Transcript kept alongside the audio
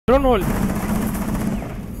Drone hole.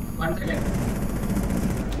 1 second.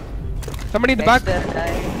 Somebody in the back.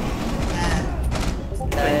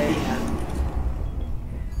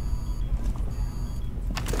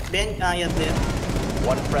 Ben, yeah, there.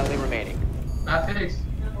 One friendly remaining. That's it.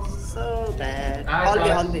 So bad. Nice,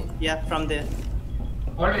 Hallway. Yeah, from there.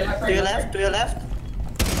 Hallway, left side. To your left.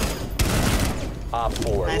 Op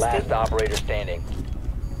 4, Nice last kill. operator standing.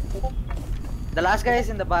 The last guy is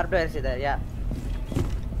in the barbed wire there, yeah.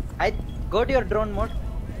 I go to your drone mode.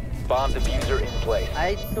 Bomb diffuser in place.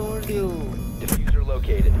 I told you. Diffuser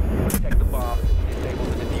located. Protect the bomb. Disable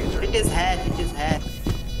the diffuser. It is head.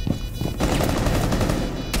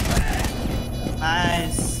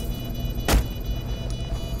 Nice.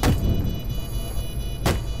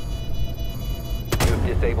 You have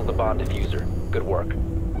disabled the bomb diffuser. Good work. The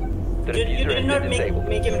You diffuser did has not been disabled.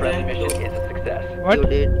 make him Friendly run. mission is a success. What? You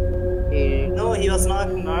did. No, he was not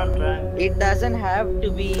trying. It doesn't have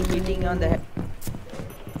to be hitting on the head.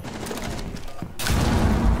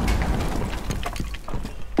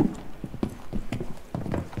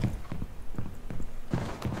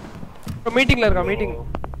 Meeting la irka meeting.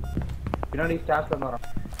 பின்னாடி start பண்ணறோம்.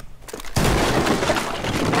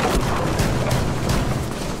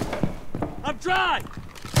 I'm dry.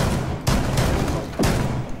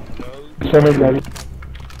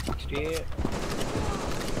 SMG.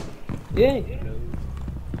 ஏய்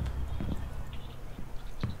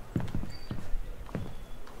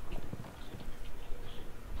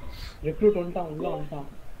recruit வந்துட்டான் உள்ள வந்துட்டான்.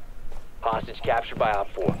 Hostage captured by Op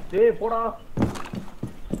 4. ஏய் போடா.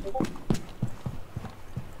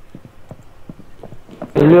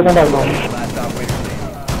 Last operator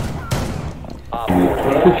standing. Op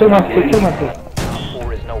 4. Op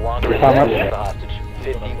 4 is no longer in the hostage.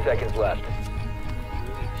 15 seconds left.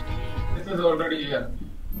 This is already here.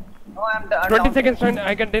 No, I'm the 20 seconds time.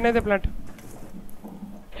 I can deny the plant.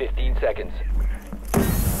 15 seconds.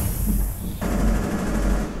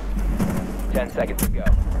 10 seconds to go.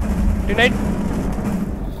 Denied.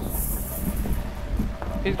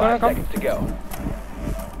 He's 5 gonna come. seconds to go.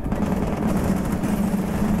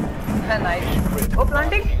 nice. Oh,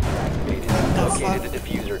 planting. Located the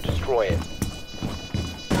diffuser. Destroy it.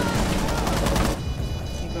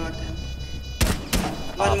 He got him.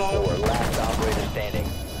 Op One more. 4, last operator standing.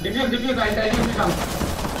 Diffuse, I tell you to come.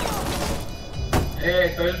 Hey,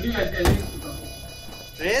 told you, I tell you to come.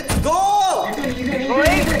 Let's go!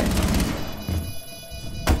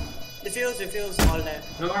 Listen. Diffuse, all that.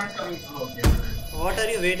 No one's coming. Oh, okay. What are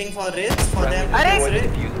you waiting for, Ritz? For Friendly them? destroy the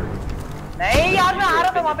Ritz? diffuser. नहीं यार मैं आ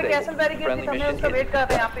रहा था वहाँ पे castle barricade थी Friendly तो मैं mission उसका is वेट कर रहा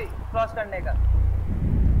था यहाँ पे क्रॉस करने का.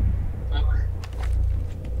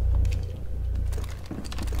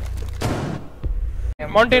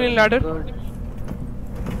 Mountain in ladder.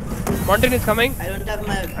 Mountain is coming. I don't have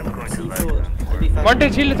my C4. I'll be fine.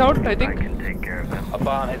 Mountain shield is out, I think. A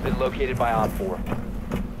bomb has been located by Op 4.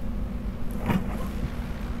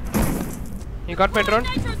 You got my drone.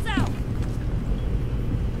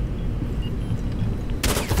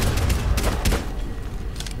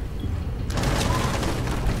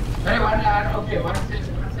 Hey, one lad. Okay, one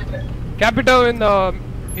second. Capito in the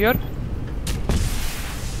here.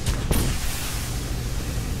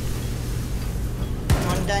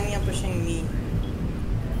 Montania pushing me.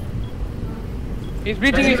 He's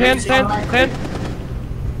breaching his hands.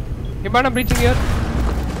 Hibana breaching here.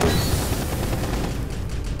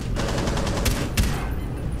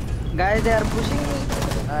 Guys, they are pushing me.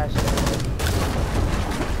 Ah, shit.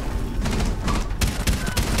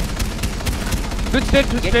 Switch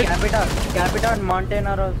state. Capita and Mountain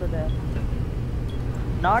are also there.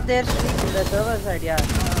 Not their street, the server side, yeah.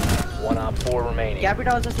 One Op 4 remaining.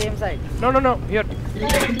 Capita also same side. No. Here.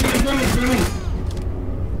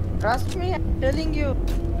 Trust me, I'm telling you.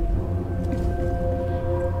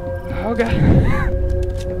 Okay.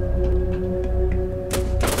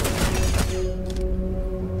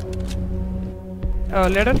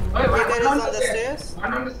 Ladder. There is on the stairs.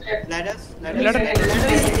 One on the stairs. Ladders. Ladder.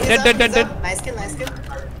 He's Dead. up. Nice kill.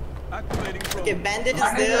 Okay, Bandit is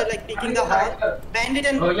there, like peeking the hall. Bandit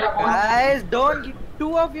and... Oh, yeah. Guys,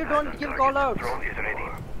 two of you don't give call outs.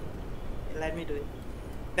 Let me do it.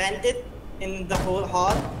 Bandit in the whole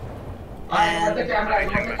hall. I got the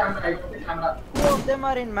camera. Two of them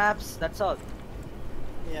are in maps, that's all.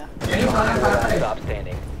 Yeah. Can you run and pass it? Stop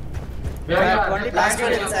standing. Where are you? Only Last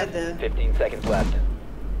one planting. inside there. 15 seconds left.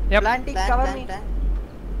 Yep. Planting, Plant, cover plant, me. plant.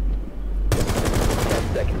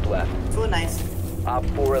 10 seconds left. So nice. Op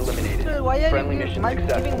 4 eliminated. Still, why are Friendly you mission giving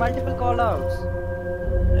successful. multiple call outs?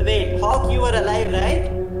 Wait, Hawk, you were alive, right?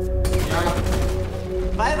 Yeah.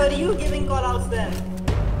 Why were you giving call outs then?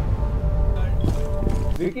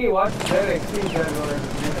 Vicky, what's their exchange?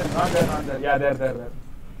 Not there. Yeah, there.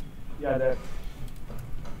 Yeah, there.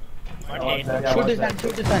 Shoot his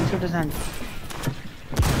hand.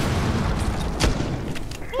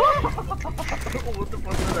 What the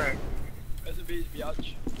fuck is that? That's a beach,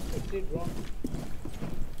 biatch.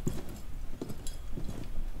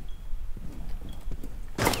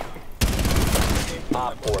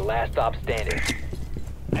 Op 4, last stop standing.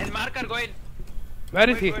 And marker, go in. Where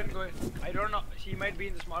is he? Go in. I don't know. She might be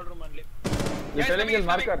in the small room only. You're telling his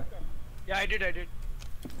marker? Yeah, I did. Go in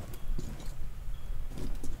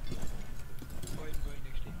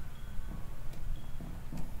next time.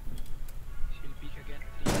 She'll peek again.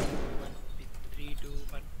 3, 2,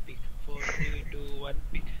 1, peek. 4, 3, 2, 1,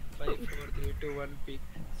 peek. 5, 4, 3, 2, 1, peek.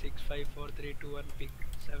 6, 5, 4, 3, 2, 1, peek.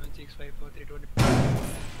 7, 6, 5, 4, 3, 2, 1, peek.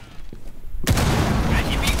 And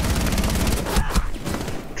she peeked.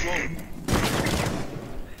 Whoa.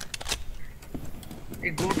 Hey,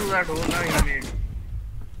 go to that hole now he made.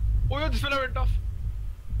 Oh, yeah, this fella went off.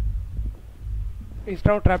 He's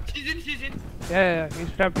now trapped. She's in. Yeah,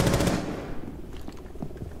 he's trapped.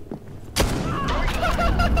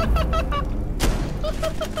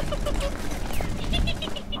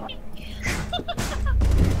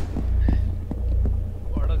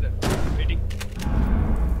 What was that? Waiting.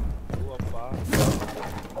 Oh, appa.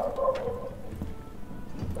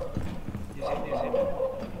 He's in.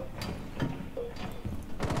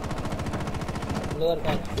 Lower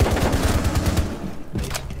catch.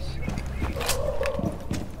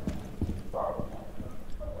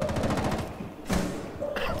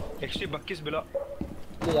 XT buck is below.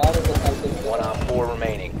 One on 4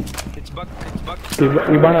 remaining. It's buck.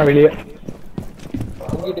 Ibana வெளிய.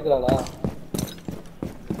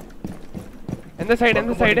 எந்த side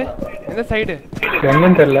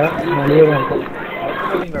எங்கன்னு தெரியல வெளிய தான் இருக்கு.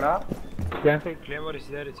 சொல்லுங்கடா. Can side Claymore is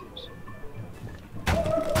there, it seems.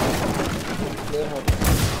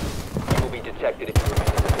 You will be detected if you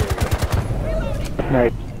remain in this area.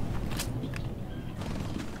 Nice.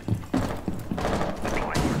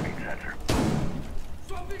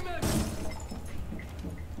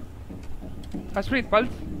 Ashpreet, pulse.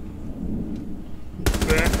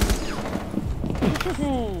 Where?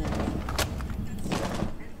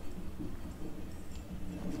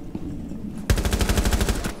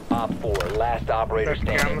 Op 4, last operator That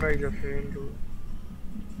standing. camera is a fail, dude.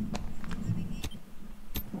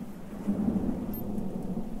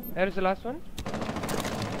 Where is the last one?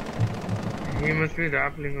 He must be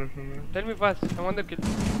rappelling or something. Tell me fast. I want the kill.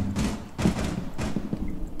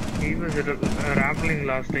 He was rappelling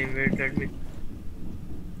last time. Wait, let me.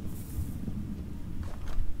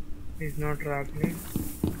 He's not rappelling.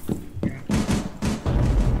 Yeah.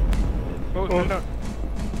 Oh, Oh. no.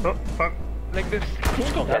 Oh, fuck. Like this.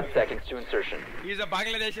 10 seconds to insertion. He's a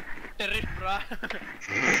Bangladeshi terrorist, bro.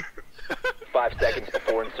 5 seconds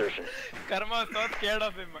before insertion. Karma is so scared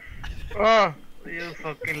of him. Oh, you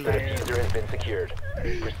fucking The liar. diffuser has been secured.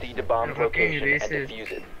 Proceed to bomb's You're fucking location and racist.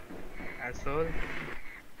 defuse it. Asshole.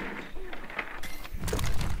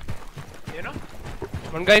 You know?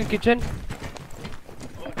 One guy in kitchen.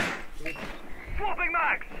 Swapping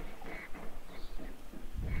max.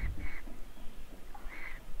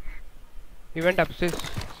 He went upstairs.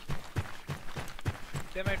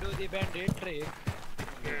 They might do the bandit trick.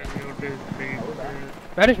 Yeah, mute is big.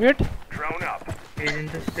 Where is mute? Drone up. He's in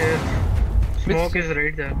the stairs. Smoke is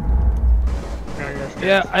right there. Yeah, stairs.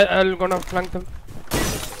 Yeah, I'll gonna flank them.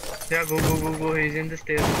 Yeah, go. He's in the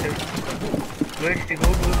stairs. Wait, go.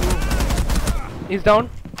 He's down.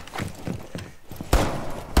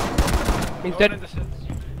 He's dead. In the cells.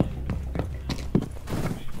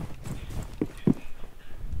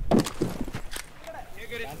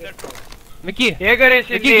 Jaeger is dead. Vicky. Jaeger is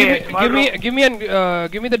in Vicky, give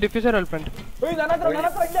me the diffuser, I'll plant.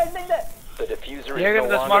 The diffuser is Jaeger no in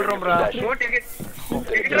the small longer room, in bro. possession. Go take it. The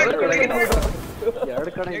diffuser is no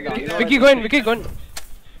longer. Vicky, go in.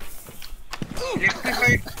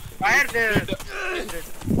 Electrified. Fire there.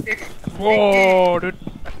 It's Whoa, dude.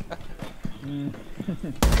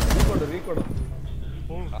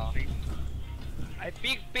 I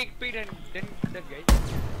peeked and then that guy.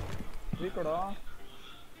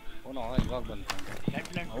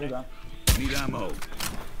 Plant. Need ammo.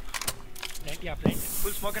 Plant.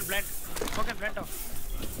 Full smoke and plant. Off.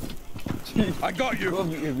 I got you.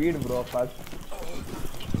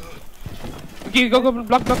 Vicky, go,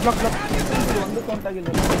 block. Plant.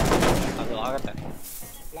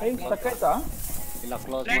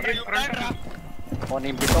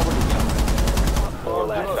 Four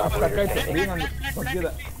last operators standing.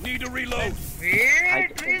 Need to reload. wait.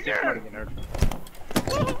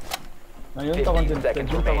 ನಾನು ಏನು ತಗೊಂತೀನಿ 15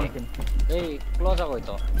 seconds ಏನು remaining. ತಗೊಂತೀನಿ ಏಯ್ close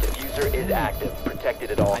ಆಗೋಯ್ತು Diffuser is active,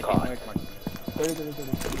 protected at all costs. Wait ಮಾಡಿ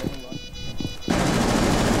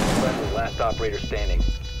Friendly, last operator standing.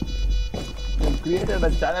 You created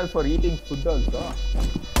a channel for eating food also.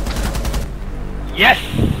 Yes!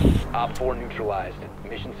 Op 4 neutralized.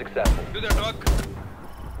 Mission successful. Do that, Doc.